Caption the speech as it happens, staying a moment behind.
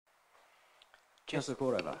Councillor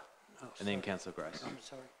Cordover, and then Councillor Grace. I'm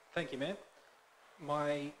sorry. Thank you, Mayor.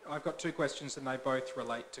 I've got two questions and they both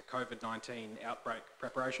relate to COVID-19 outbreak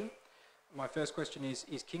preparation. My first question is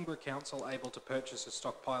Kingborough Council able to purchase a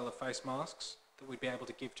stockpile of face masks that we'd be able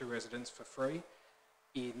to give to residents for free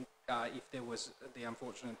if there was the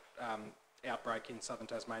unfortunate outbreak in southern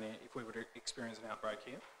Tasmania, if we were to experience an outbreak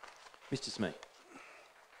here? Mr Smee.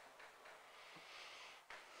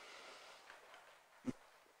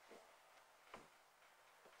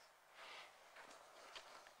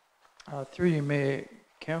 Through you, Mayor,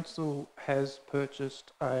 Council has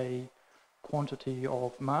purchased a quantity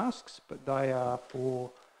of masks, but they are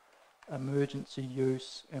for emergency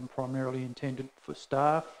use and primarily intended for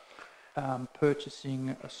staff.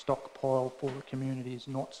 Purchasing a stockpile for the community is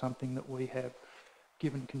not something that we have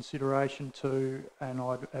given consideration to, and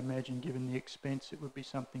I'd imagine given the expense it would be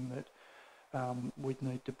something that we'd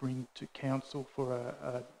need to bring to Council for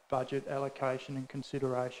a budget allocation and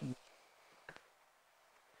consideration.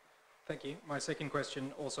 Thank you. My second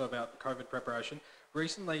question, also about COVID preparation.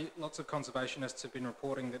 Recently, lots of conservationists have been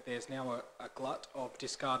reporting that there's now a glut of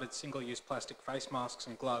discarded single-use plastic face masks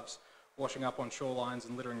and gloves washing up on shorelines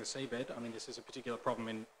and littering the seabed. I mean, this is a particular problem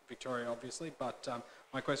in Victoria, obviously, but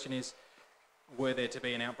my question is, were there to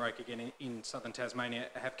be an outbreak again in southern Tasmania,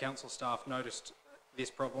 have council staff noticed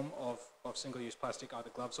this problem of single-use plastic, either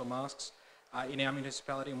gloves or masks, in our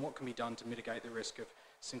municipality, and what can be done to mitigate the risk of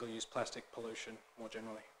single-use plastic pollution more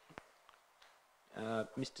generally?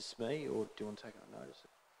 Mr Smee, or do you want to take notice?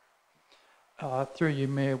 Through you,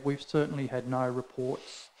 Mayor, we've certainly had no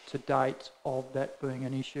reports to date of that being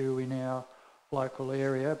an issue in our local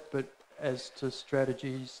area, but as to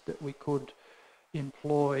strategies that we could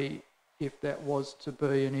employ if that was to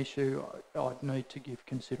be an issue, I'd need to give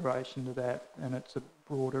consideration to that, and it's a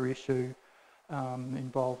broader issue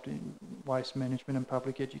involved in waste management and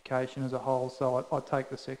public education as a whole, so I'd take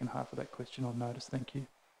the second half of that question on notice. Thank you.